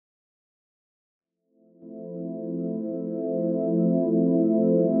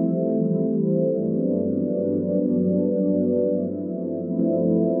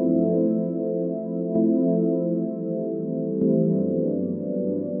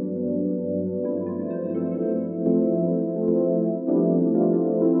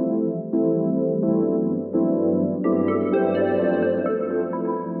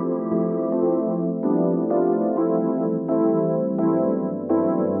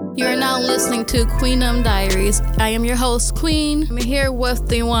You're now listening to Queenum Diaries. I am your host, Queen. I'm here with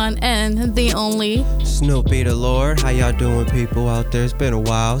the one and the only Snoopy the Lord. How y'all doing, people out there? It's been a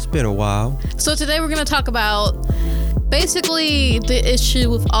while. So today we're going to talk about basically the issue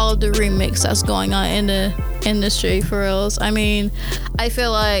with all the remakes that's going on in the industry, for reals. I mean, I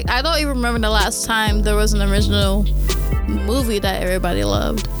feel like I don't even remember the last time there was an original movie that everybody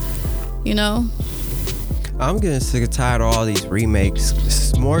loved, you know? I'm getting sick and tired of all these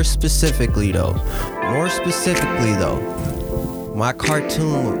remakes. More specifically though, my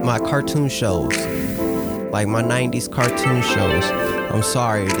cartoon shows, like my 90s cartoon shows. I'm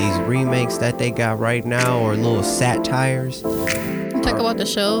sorry, these remakes that they got right now are little satires. Talk about the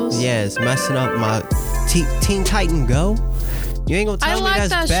shows? Yes, messing up my Teen Titan Go. You ain't gonna tell me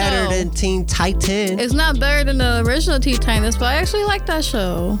that's better than Teen Titan. It's not better than the original Teen Titans, but I actually like that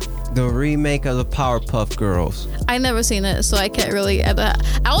show. The remake of the Powerpuff Girls. I never seen it, so I can't really. I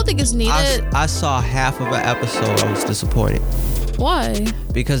don't think it's needed. I saw half of an episode. I was disappointed. Why?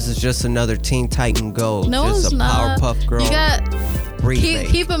 Because it's just another Teen Titan Go. No, just it's a not. Powerpuff Girl. You got. Remake.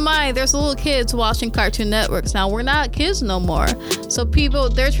 Keep in mind, there's little kids watching Cartoon Networks now. We're not kids no more, so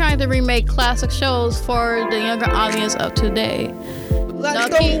they're trying to remake classic shows for the younger audience of today.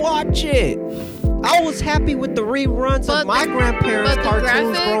 Let them watch it. I was happy with the reruns of my grandparents'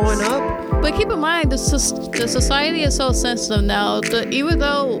 cartoons growing up. But keep in mind, the society is so sensitive now. Even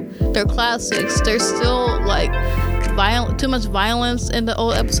though they're classics, there's still like too much violence in the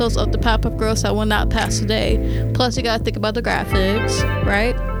old episodes of the Powerpuff Girls that will not pass today. Plus, you gotta think about the graphics,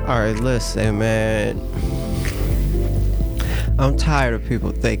 right? All right, listen, man. I'm tired of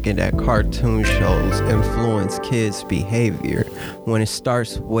people thinking that cartoon shows influence kids' behavior when it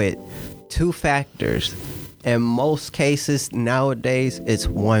starts with two factors. In most cases nowadays, it's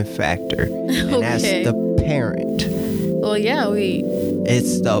one factor, and that's the parent. Well, yeah,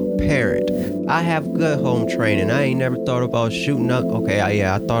 it's the parent. I have good home training. I ain't never thought about shooting up. Okay,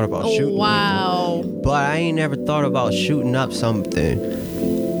 I thought about shooting. Wow. People, but I ain't never thought about shooting up something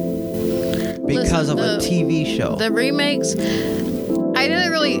because of a TV show. The remakes, it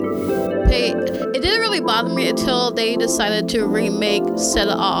didn't really bother me until they decided to remake Set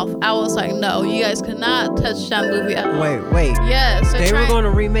It Off. I was like, no, you guys cannot touch that movie at all. Wait. Yes. They were going to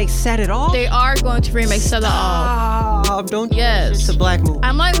remake Set It Off? They are going to remake Set It Off. Don't it's a black movie.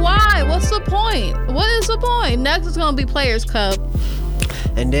 I'm like, why? What's the point? What is the point? Next is going to be Players Cup.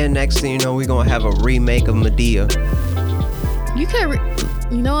 And then next thing you know, we're going to have a remake of Medea. You can't,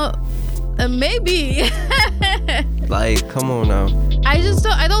 you know what? Maybe. Like, come on now.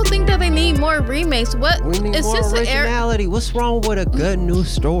 I don't think that they need more remakes. We need more originality. What's wrong with a good new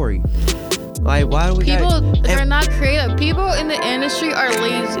story? Like, why do we they're not creative. People in the industry are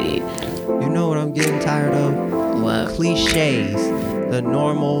lazy. You know what I'm getting tired of? What? Cliches. The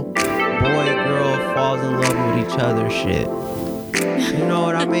normal boy-girl falls in love with each other shit. You know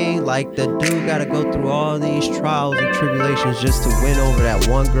what I mean? Like, the dude gotta go through all these trials and tribulations just to win over that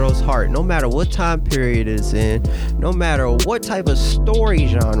one girl's heart. No matter what time period it's in, no matter what type of story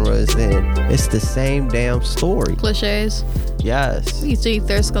genre it's in, it's the same damn story. Cliches? Yes. You think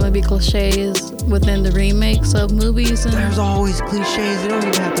there's gonna be cliches within the remakes of movies? There's always cliches. It don't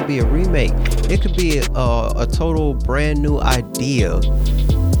even have to be a remake. It could be a total brand new idea,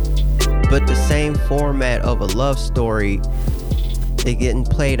 but the same format of a love story. They getting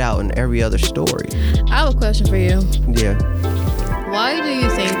played out in every other story. I have a question for you. Yeah. Why do you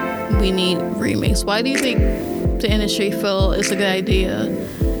think we need remakes? Why do you think the industry feel it's a good idea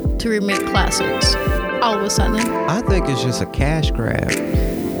to remake classics all of a sudden? I think it's just a cash grab.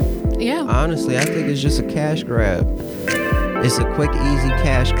 Yeah. Honestly, I think it's just a cash grab. It's a quick, easy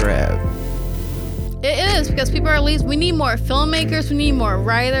cash grab. It is, because people are lazy. We need more filmmakers. We need more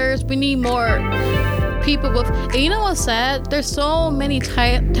writers. We need more people with, and you know what's sad? There's so many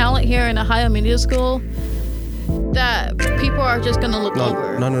talent here in Ohio Media School that people are just gonna look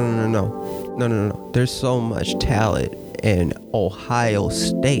over. No. There's so much talent in Ohio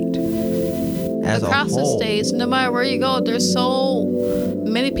State as across the states. No matter where you go, there's so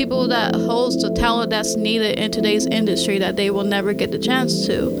many people that holds the talent that's needed in today's industry that they will never get the chance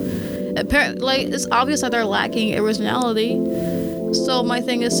to. Apparently, like, it's obvious that they're lacking originality. So my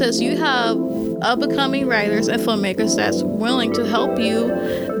thing is this: you have up-and-coming writers and filmmakers that's willing to help you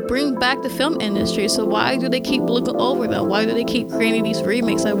bring back the film industry. So why do they keep looking over them? Why do they keep creating these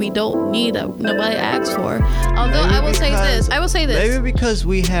remakes that we don't need, that nobody asks for? Although I will say this. Maybe because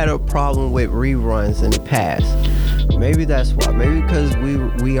we had a problem with reruns in the past. Maybe that's why. Maybe because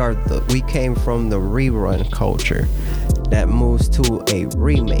we came from the rerun culture that moves to a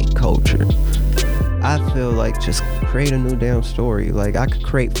remake culture. I feel like just create a new damn story. Like, I could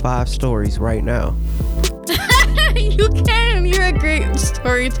create 5 stories right now. You can. You're a great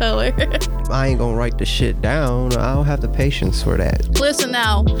storyteller. I ain't gonna write the shit down. I don't have the patience for that. Listen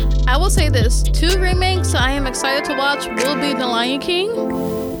now, I will say this. 2 remakes I am excited to watch will be The Lion King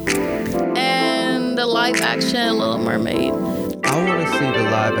and the live action Little Mermaid. I want to see the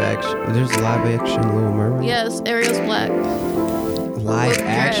live action. There's a live action Little Mermaid? Yes, Ariel's black. Live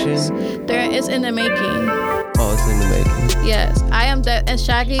action? There is in the making. Oh, it's in the making. Yes, I am that. And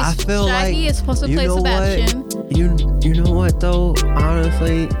Shaggy is supposed to play Sebastian. You know what though?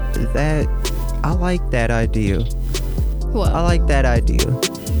 Honestly, that I like that idea. What? I like that idea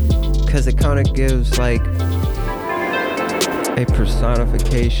because it kind of gives like a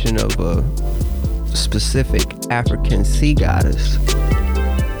personification of a specific African sea goddess.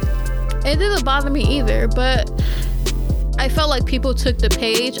 It didn't bother me either, but I felt like people took the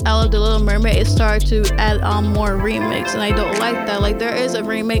page out of The Little Mermaid and started to add on more remakes, and I don't like that. Like, there is a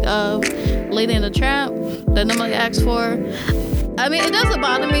remake of Lady and the Tramp that nobody asked for. I mean, it doesn't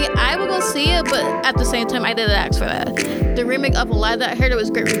bother me. I will go see it, but at the same time, I didn't ask for that. The remake of Aladdin, I heard it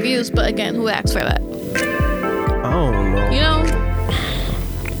was great reviews, but again, who asked for that? I don't know. You know?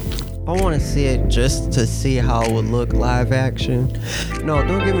 I want to see it just to see how it would look live action. No,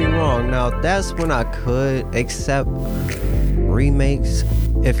 don't get me wrong. Now, that's when I could accept remakes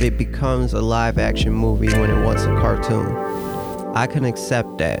if it becomes a live action movie when it was a cartoon. I can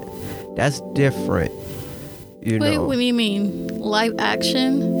accept that. That's different. You Wait, know. what do you mean? Live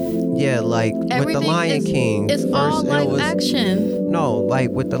action? Yeah, like Everything with the Lion King. It's all live action. No,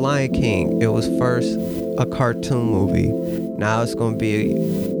 like with the Lion King, it was first a cartoon movie. Now it's going to be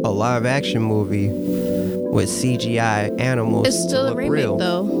a live action movie with CGI animals. It's still a remake real.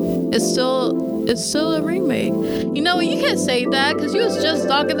 though. It's still a remake. You know, you can't say that because you was just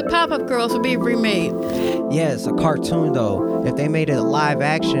dogging the Pop-Up Girls for being remade. Yeah, it's a cartoon though. If they made it live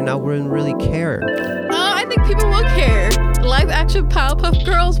action, I wouldn't really care. I think people will care. Live action Powerpuff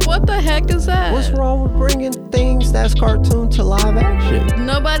Girls, what the heck is that? What's wrong with bringing things that's cartoon to live action?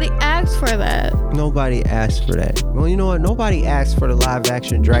 Nobody asked for that. Nobody asked for that. Well, you know what? Nobody asked for the live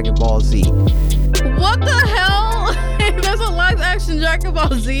action Dragon Ball Z. What the hell? There's a live action Dragon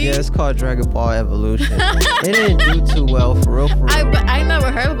Ball Z? Yeah, it's called Dragon Ball Evolution. It didn't do too well, for real, for real. I never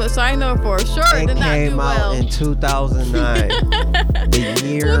heard of it, so I know for sure it did not do well. It came out in 2009. The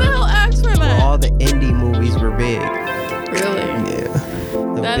year who the hell asked for that? All the indie movies were big. Really?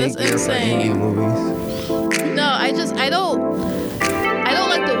 Yeah. That is insane. Indie movies. No, I don't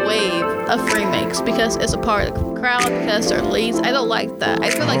like the wave of remakes because it's a part of the crowd, because they're leads. I don't like that. I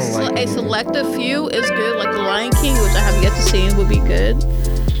feel like a selective few is good, like The Lion King, which I have yet to see, would be good.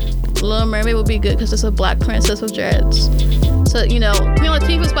 Little Mermaid would be good because it's a black princess with dreads. So, you know, Queen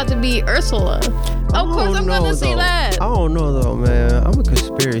Latifah's about to be Ursula. Of course I'm going to see that. I don't know though, man. I'm a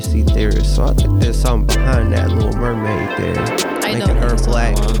conspiracy theorist, so I think there's something behind that Little Mermaid there. Making her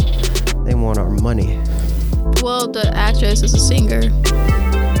black. They want our money. Well, the actress is a singer.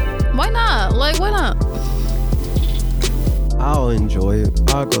 Why not? Like, why not? I'll enjoy it.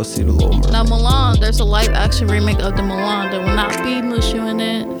 I'll go see the Little Mermaid. Now, Mulan, there's a live action remake of the Mulan. There will not be Mushu in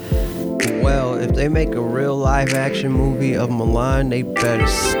it. Well, if they make a real live action movie of Mulan, they better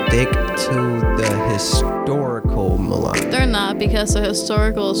stick to the historical Mulan. They're not, because the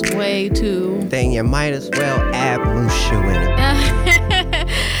historical is way too... Then you might as well add Mushu in it.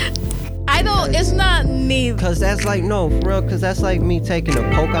 It's not neither. Cause that's like, no, for real, cause that's like me taking a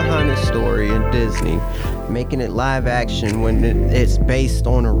Pocahontas story in Disney, making it live action when it's based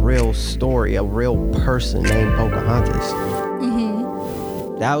on a real story, a real person named Pocahontas.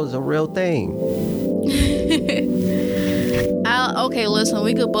 Mm-hmm. That was a real thing. Okay, listen,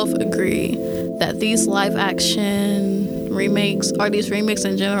 we could both agree that these live action remakes, or these remakes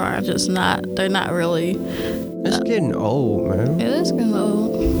in general, are just they're not really... It's getting old, man. It is getting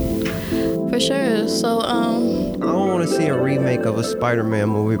old. For sure. So, I don't want to see a remake of a Spider-Man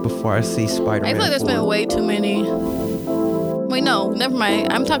movie before I see Spider-Man. I feel like there's been way too many. Wait, no, never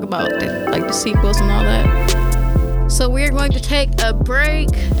mind. I'm talking about the sequels and all that. So we are going to take a break.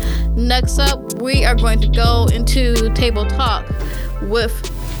 Next up, we are going to go into Table Talk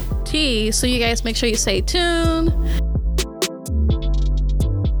with T. So you guys make sure you stay tuned.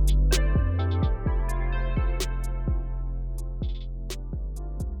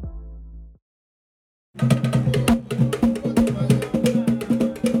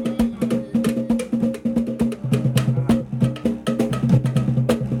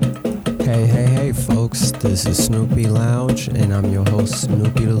 Hey folks, this is Snoopy Lounge and I'm your host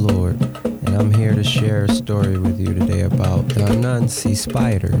Snoopy the Lord, and I'm here to share a story with you today about the Anansi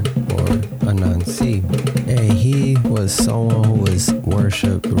spider, or Anansi. And he was someone who was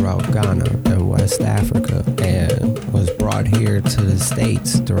worshipped throughout Ghana and West Africa and was brought here to the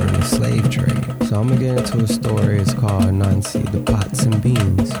States during the slave trade. So I'm gonna get into a story. It's called Anansi, the Pots and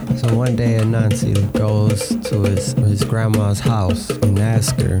Beans. So one day Anansi goes to his grandma's house and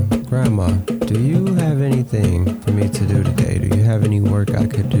asks her, Grandma, do you have anything for me to do today? Do you have any work I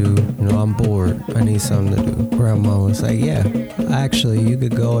could do? I'm bored. I need something to do. Grandma was like, yeah, actually, you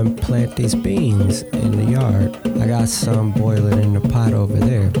could go and plant these beans in the yard. I got some boiling in the pot over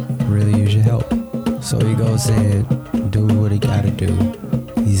there. Really use your help. So he goes in, do what he gotta do.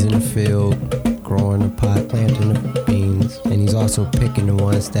 He's in the field, growing the pot, planting the beans, and he's also picking the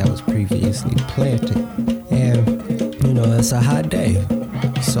ones that was previously planted. And, it's a hot day.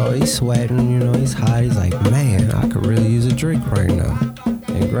 So he's sweating, he's hot. He's like, man, I could really use a drink right now.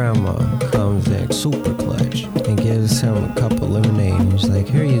 And Grandma comes in super clutch and gives him a cup of lemonade. And she's like,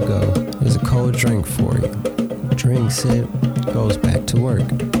 here you go. There's a cold drink for you. Drinks it, goes back to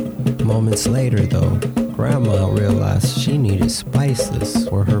work. Moments later, though, Grandma realized she needed spices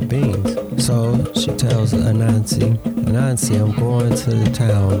for her beans. So she tells Anansi, I'm going to the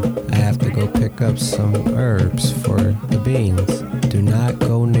town. I have to go pick up some herbs for the beans. Do not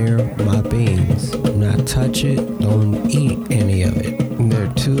go near my beans. Do not touch it. Don't eat any of it.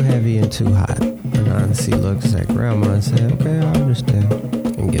 They're too heavy and too hot. Anansi looks at Grandma and says, okay, I understand,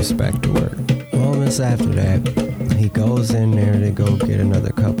 and gets back to work. Moments after that, he goes in there to go get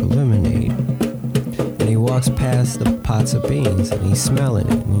another cup of lemonade. And he walks past the pots of beans and he's smelling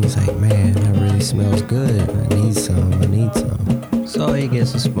it. And he's like, man, that really smells good. I need some. So he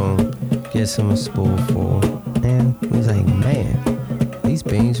gets a spoon, gets him a spoonful, and he's like, man, these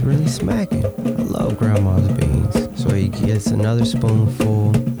beans really smacking. I love Grandma's beans. So he gets another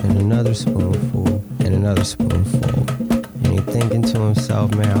spoonful and another spoonful and another spoonful. And he's thinking to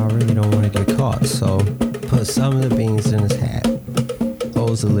himself, man, I really don't want to get caught. So put some of the beans in his hat,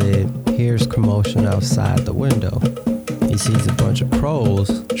 close the lid, hears commotion outside the window. He sees a bunch of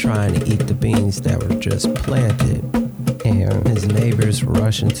crows trying to eat the beans that were just planted. And his neighbors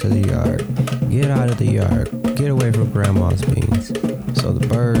rush into the yard. Get out of the yard. Get away from Grandma's beans. So the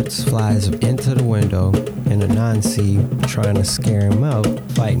birds flies into the window, and Anansi, trying to scare him out,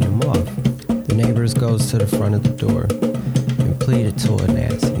 fighting him off. The neighbors goes to the front of the door and pleaded to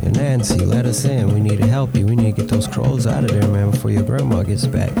Anansi, let us in. We need to help you. We need to get those crows out of there, man, before your grandma gets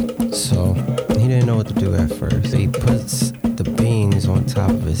back. So he didn't know what to do at first. He puts the beans on top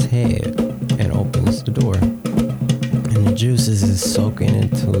of his head and opens the door. And the juices is soaking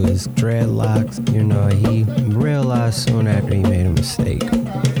into his dreadlocks. He realized soon after he made a mistake.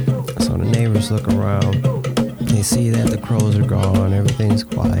 So the neighbors look around. They see that the crows are gone. Everything's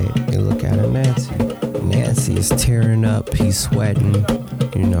quiet. They look at Nancy. Nancy is tearing up. He's sweating.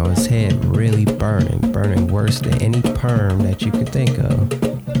 His head really burning worse than any perm that you could think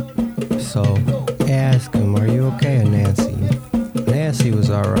of. So they ask him, are you okay, Nancy? Nancy was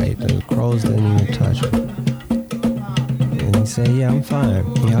alright. The crows didn't even touch him. And he said, yeah, I'm fine.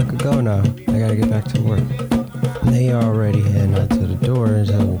 Yeah, I could go now. I gotta get back to work. They already heading out to the door,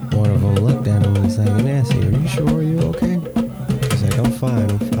 so one of them looked at him and was like, Nancy, are you sure you're okay? He's like, I'm fine.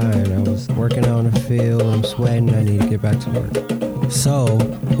 I was working out in the field, I'm sweating, I need to get back to work. So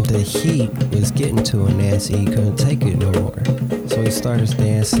the heat was getting to Nancy, he couldn't take it no more. So he started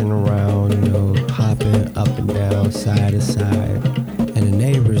dancing around, hopping up and down, side to side. And the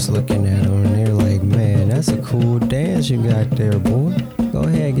neighbors looking at him and they're like, man, that's a cool dance you got there, boy. Go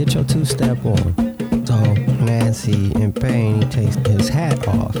ahead, get your two-step on. So Nancy, in pain, he takes his hat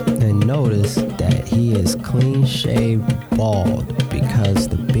off and notice that he is clean-shaved bald because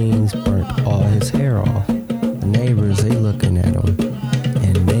the beans burnt all his hair off. The neighbors, they looking at him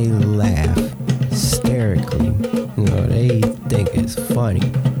and they laugh hysterically. They think it's funny.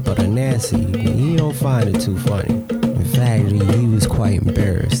 But Nancy, he don't find it too funny. In fact, he was quite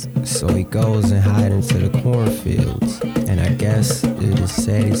embarrassed. So he goes and hides into the cornfields. And I guess it is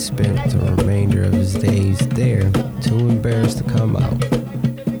said he spent the remainder of his days there, too embarrassed to come out.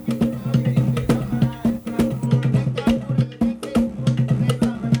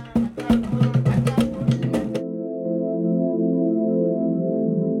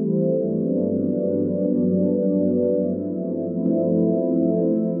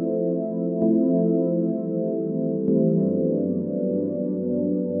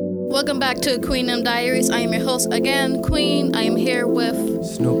 Welcome back to Queen Diaries. I am your host again, Queen. I am here with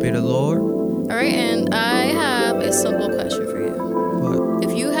Snoopy the Lord. All right, and I have a simple question for you. What?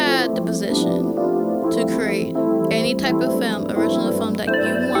 If you had the position to create any type of film, original film that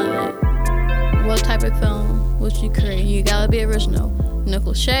you wanted, what type of film would you create? You gotta be original. No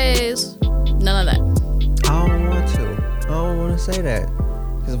cliches, None of that. I don't want to say that.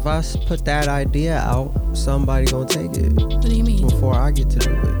 Because if I put that idea out, somebody gonna take it. What do you mean? Before I get to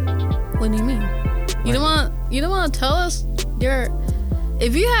do it. What do you mean? You don't want to tell us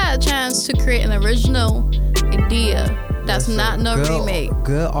if you had a chance to create an original idea that's not no remake.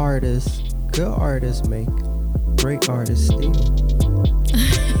 Good artists make, great artists steal.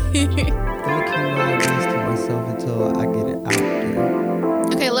 I'm gonna keep my ideas to myself until I get it out there.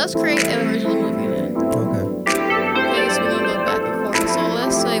 Okay, let's create an original movie then. Okay. Okay, so we're gonna go back and forth. So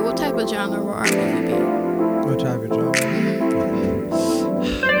let's say, what type of genre will our movie be? What type of genre?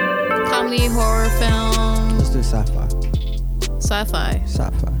 Comedy, horror, film. Let's do sci-fi. Sci-fi.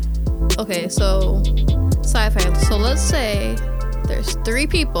 Okay, so sci-fi. So let's say there's 3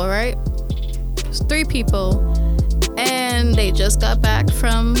 people, right? There's 3 people, and they just got back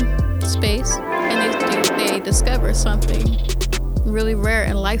from space, and they discover something really rare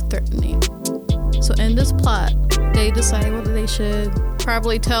and life-threatening. So in this plot, they decide whether they should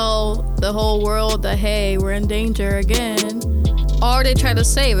probably tell the whole world that, hey, we're in danger again, or they try to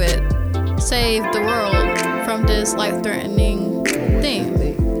save the world from this life-threatening thing.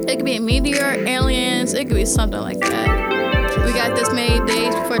 It could be a meteor, aliens, it could be something like that. We got this many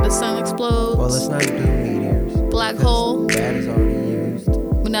days before the sun explodes. Well, let's not do meteors. Black hole. That is already used.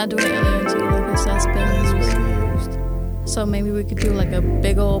 We're not doing aliens either because that's been used. So maybe we could do like a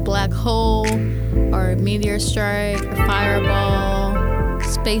big old black hole, or a meteor strike, a fireball,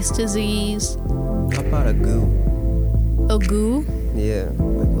 space disease. How about a goo? A goo? Yeah,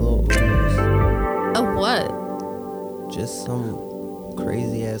 like a little ooze. Of what? Just some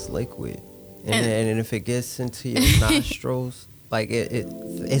crazy ass liquid. And if it gets into your nostrils, like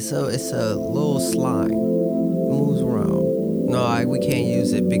it's a little slime. It moves around. No, we can't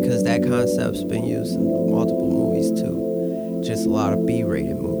use it because that concept's been used in multiple movies too. Just a lot of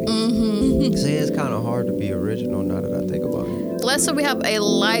B-rated movies. Mm-hmm. See, it's kind of hard to be original now that I think about it. Let's say we have a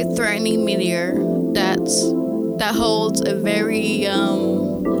life-threatening meteor that holds a very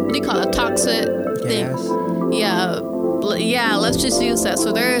what do you call it? A toxic thing. Gas? Yeah, let's just use that.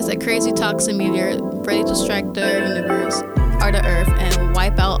 So there is a crazy toxic meteor ready to strike the universe or the Earth and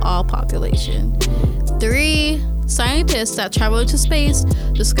wipe out all population. 3 scientists that travel into space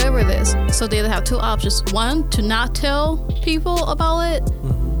discover this. So they have 2 options. 1, to not tell people about it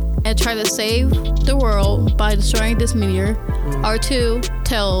and try to save the world by destroying this meteor. Or 2,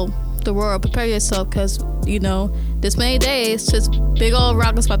 tell the world, prepare yourself because, this many days, this big old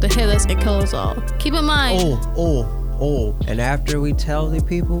rock is about to hit us and kill us all. Keep in mind. And after we tell the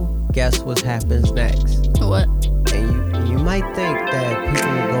people, guess what happens next? What? And you might think that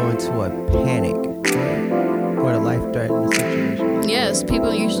people will go into a panic, right? Or a life-threatening situation. Yes,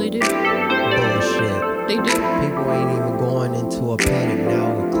 people usually do. Bullshit. They do. People ain't even going into a panic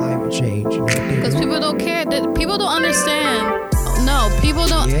now with climate change. Because people don't care. People don't understand. No, people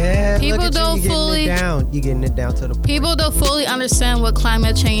don't. Yeah, people don't fully. You getting it down to the point. People don't fully understand what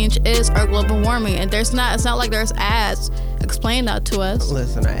climate change is or global warming, and it's not like there's ads explain that to us.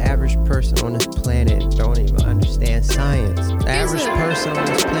 Listen, an average person on this planet don't even understand science. The average person on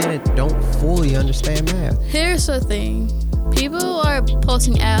this planet don't fully understand math. Here's the thing. People are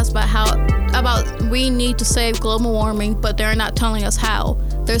posting ads about we need to save global warming, but they're not telling us how.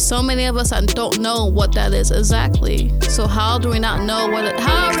 There's so many of us that don't know what that is exactly. So how do we not know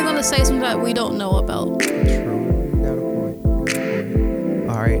how are we going to say something that we don't know about? True. You got a point.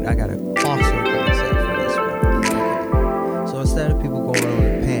 All right, I got an awesome concept for this one. So instead of people going on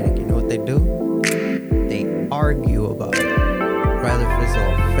in panic, you know what they do? They argue about it. Rather if it's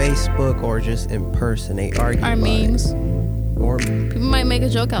on Facebook or just in person, they argue Our about memes. it. Or people might make a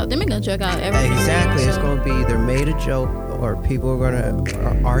joke out. They make a joke out every day. Exactly. It's going to be either made a joke or people are going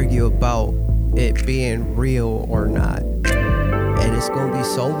to argue about it being real or not. And it's going to be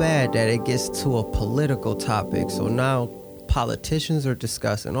so bad that it gets to a political topic. So now politicians are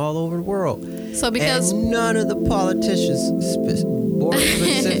discussing all over the world. So because and none of the politicians, more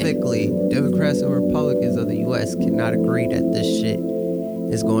specifically Democrats and Republicans of the U.S., cannot agree that this shit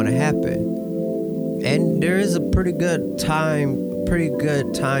is going to happen. And there is a pretty good time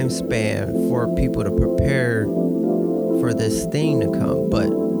span for people to prepare for this thing to come, but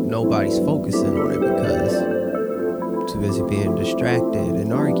nobody's focusing on it because too busy being distracted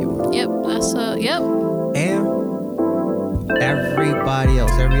and arguing. Yep. And everybody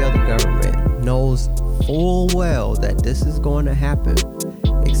else, every other government knows full well that this is going to happen,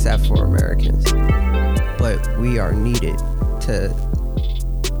 except for Americans. But we are needed to.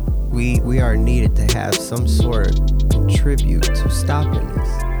 We are needed to have some sort of contribute to stopping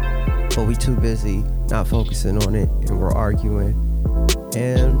this. But we too busy not focusing on it, and we're arguing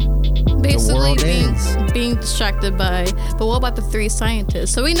and basically the world ends. being distracted by. But what about the 3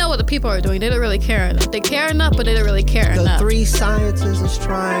 scientists? So we know what the people are doing. They don't really care enough. They care enough, but they don't really care The enough. 3 scientists is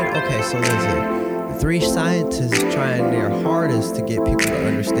trying. Okay, so listen. The 3 scientists is trying their hardest to get people to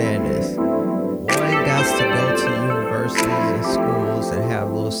understand this. One got to go to universities and schools and have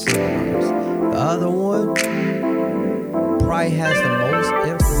little seminars. The other one probably has the most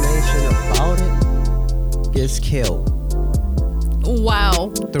information about it. Gets killed.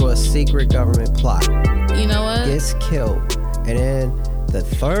 Wow. Through a secret government plot. You know what? Gets killed. And then the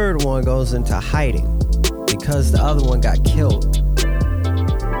third one goes into hiding because the other one got killed.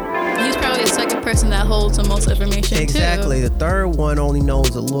 He's probably the second person that holds the most information Exactly. too. The third one only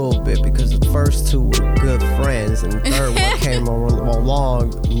knows a little bit because the first 2 were good friends and the third one came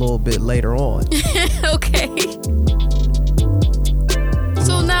along a little bit later on. Okay.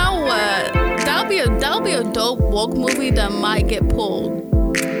 So now what? That'll be a dope woke movie that might get pulled.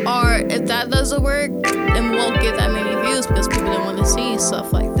 Or if that doesn't work, it won't get that many views because people don't want to see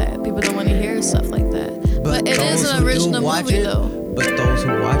stuff like that. People don't want to hear stuff like that. But it is an original movie though. But those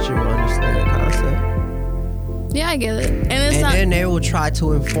who watch it will understand the concept. Yeah, I get it. And then they will try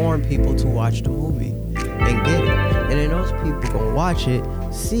to inform people to watch the movie and get it. And then those people gonna watch it,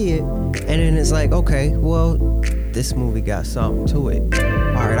 see it, and then it's like, okay, well, this movie got something to it.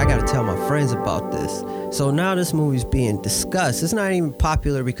 All right, I gotta tell my friends about this. So now this movie's being discussed. It's not even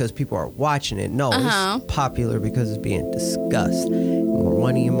popular because people are watching it. No, it's popular because it's being discussed. More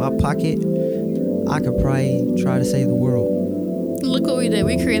money in my pocket, I could probably try to save the world. Look what we did.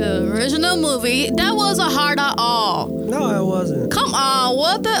 We created an original movie. That wasn't hard at all. No, it wasn't. Come on,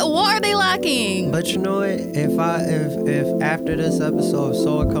 what are they lacking? But you know what? If after this episode, if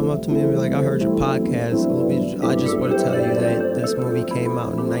someone come up to me and be like, I heard your podcast, I just want to tell you that this movie came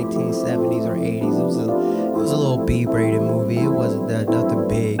out in the 1970s or 80s. It was a little B-rated movie. It wasn't nothing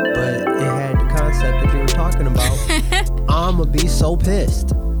big, but it had the concept that you were talking about. I'ma be so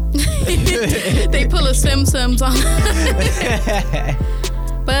pissed. They pull a Simpsons on.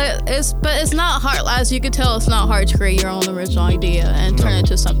 But it's not hard. As you can tell, it's not hard to create your own original idea and turn it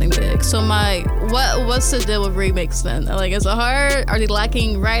into something big. So what's the deal with remakes then? Like, is it hard? Are they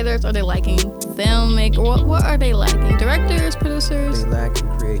lacking writers? Are they lacking filmmakers? What are they lacking? Directors, producers? They lacking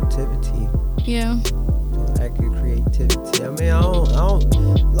creativity. Yeah. They lacking creativity. I mean, I don't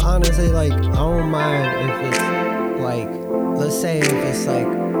honestly, like, I don't mind if it's like, let's say if it's like,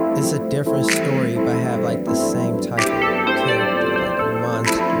 it's a different story but have like the same type of character, like a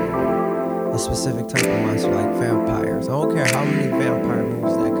monster, a specific type of monster, like vampires. I don't care how many vampire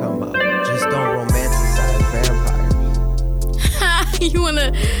movies that come out, just don't romanticize vampires.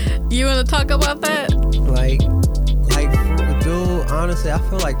 You wanna talk about that? Like, dude, honestly, I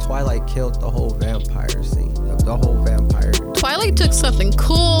feel like Twilight killed the whole vampire scene, the whole vampire. Twilight took something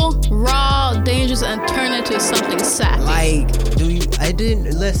cool, raw, dangerous, and turned it into something sappy. Like, I didn't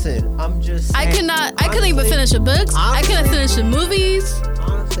listen. I'm just saying, I couldn't even finish the books. I couldn't finish the movies.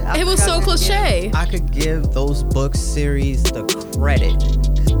 Honestly, It was so cliche. I could give those book series the credit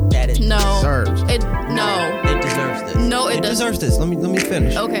that it deserves. It deserves this. No, it deserves this. Let me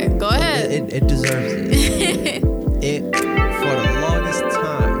finish. Okay, go ahead. It deserves it. It for the longest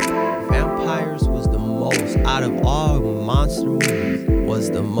time, vampires was the most out of all monster movies, was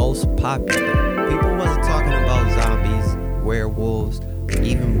the most popular. People wasn't talking about zombies, werewolves,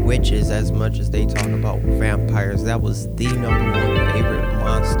 even witches as much as they talk about vampires. That was the #1 favorite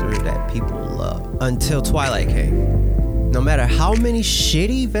monster that people love until Twilight came. No matter how many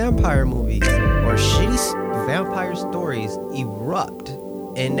shitty vampire movies or shitty vampire stories erupt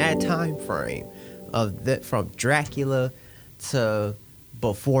in that time frame from Dracula to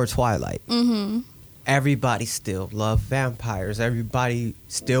before Twilight, everybody still loved vampires. Everybody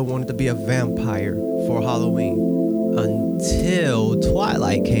still wanted to be a vampire for Halloween until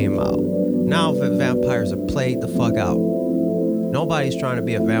Twilight came out. Now vampires are played the fuck out. Nobody's trying to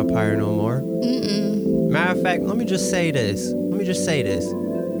be a vampire no more. Matter of fact, let me just say this.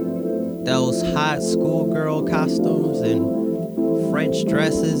 Those hot schoolgirl costumes and French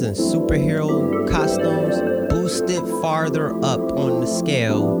dresses and superhero costumes boosted farther up on the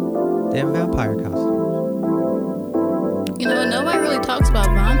scale than vampire costumes. You know, nobody really talks about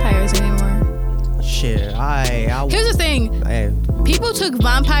vampires anymore. Shit, Here's the thing. People took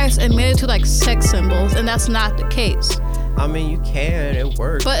vampires and made it to like sex symbols, and that's not the case. I mean, you can, it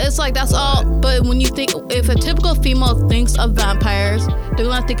works. But it's like, that's all. But when you think, if a typical female thinks of vampires, they're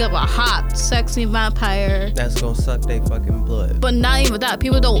gonna think of a hot, sexy vampire that's gonna suck their fucking blood. But not even that.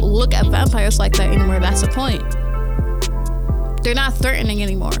 People don't look at vampires like that anymore. That's the point. They're not threatening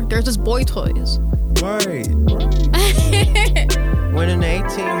anymore. They're just boy toys. Right. When in the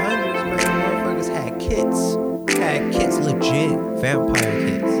 1800s, man, motherfuckers had kits. Had kits, legit vampire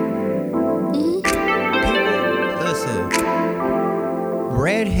kits. People, listen,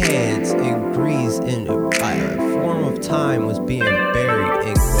 redheads and grease in a form of time was being buried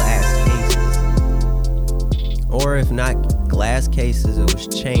in glass cases. Or if not glass cases, it was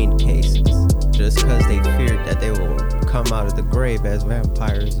chain cases. Just because they feared that they will come out of the grave as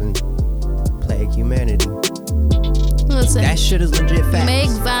vampires and plague humanity. Listen, that shit is legit facts. Make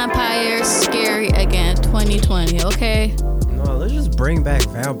vampires scary again, 2020, okay? No, let's just bring back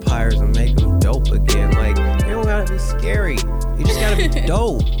vampires and make them dope again. Like, you don't gotta be scary. You just gotta be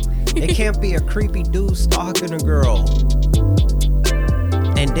dope. It can't be a creepy dude stalking a girl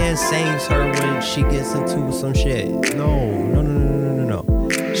and then saves her when she gets into some shit. No.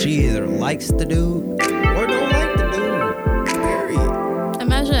 She either likes the dude or don't like the dude. Period.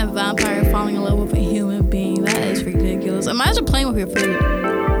 Imagine a vampire falling in love with a human being. That is ridiculous. Imagine playing with your food.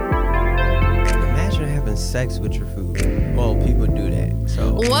 Imagine having sex with your food. Well, people do that.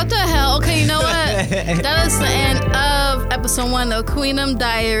 So what the hell? Okay, you know what? That is the end of episode 1 of Queenum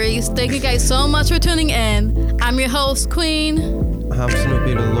Diaries. Thank you guys so much for tuning in. I'm your host, Queen. I'm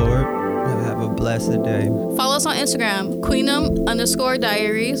Snoopy the Lord. Have a blessed day. Follow us on Instagram,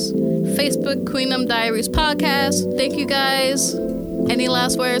 Queenum_Diaries. Facebook, Queenum Diaries Podcast. Thank you guys. Any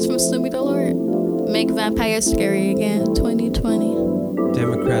last words from Snoopy the Lord? Make vampires scary again, 2020.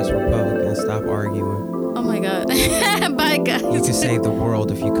 Democrats, Republicans, stop arguing. Oh my God. Bye, guys. You can save the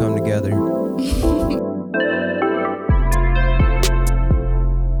world if you